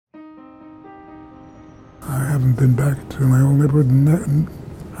I haven't been back to my old neighborhood in,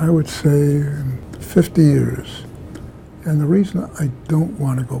 I would say, in 50 years. And the reason I don't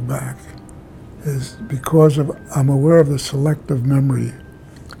want to go back is because I'm aware of the selective memory.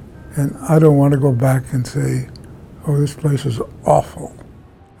 And I don't want to go back and say, oh, this place is awful.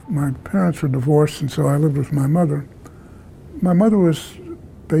 My parents were divorced, and so I lived with my mother. My mother was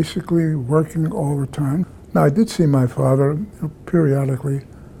basically working all the time. Now, I did see my father periodically,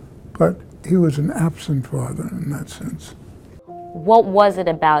 but he was an absent father in that sense. What was it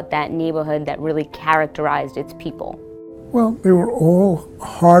about that neighborhood that really characterized its people? Well, they were all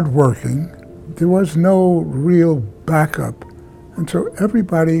hardworking. There was no real backup, and so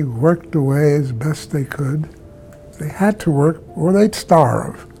everybody worked away as best they could. They had to work or they'd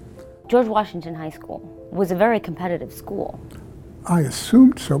starve. George Washington High School was a very competitive school. I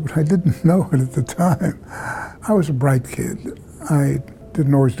assumed so, but I didn't know it at the time. I was a bright kid. I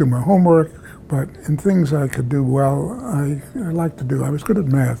didn't always do my homework, but in things I could do well, I liked to do. I was good at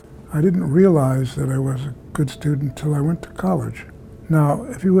math. I didn't realize that I was a good student until I went to college. Now,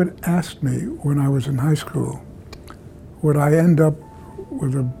 if you had asked me when I was in high school, would I end up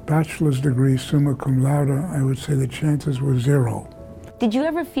with a bachelor's degree summa cum laude, I would say the chances were zero. Did you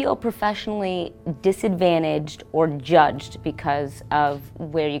ever feel professionally disadvantaged or judged because of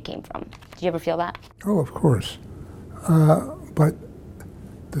where you came from? Did you ever feel that? Oh, of course. But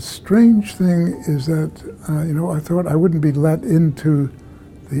the strange thing is that, I thought I wouldn't be let into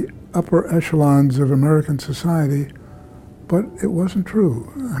the upper echelons of American society, but it wasn't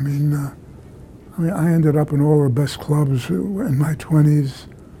true. I ended up in all the best clubs in my 20s,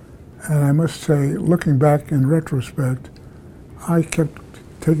 and I must say, looking back in retrospect, I kept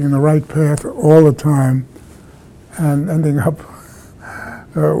taking the right path all the time and ending up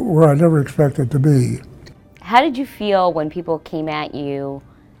where I never expected to be. How did you feel when people came at you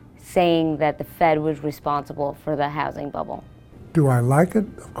saying that the Fed was responsible for the housing bubble? Do I like it?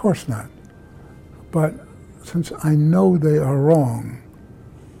 Of course not. But since I know they are wrong,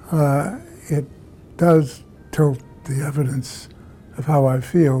 it does tilt the evidence of how I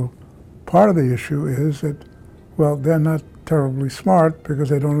feel. Part of the issue is that, well, they're not terribly smart because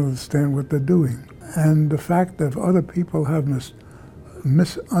they don't understand what they're doing. And the fact that other people have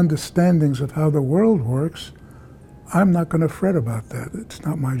misunderstandings of how the world works, I'm not going to fret about that. It's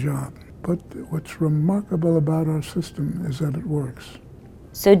not my job. But what's remarkable about our system is that it works.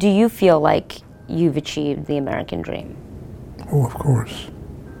 So do you feel like you've achieved the American dream? Oh, of course.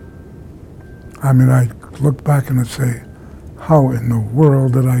 I look back and I say, how in the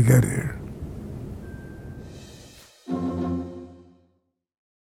world did I get here?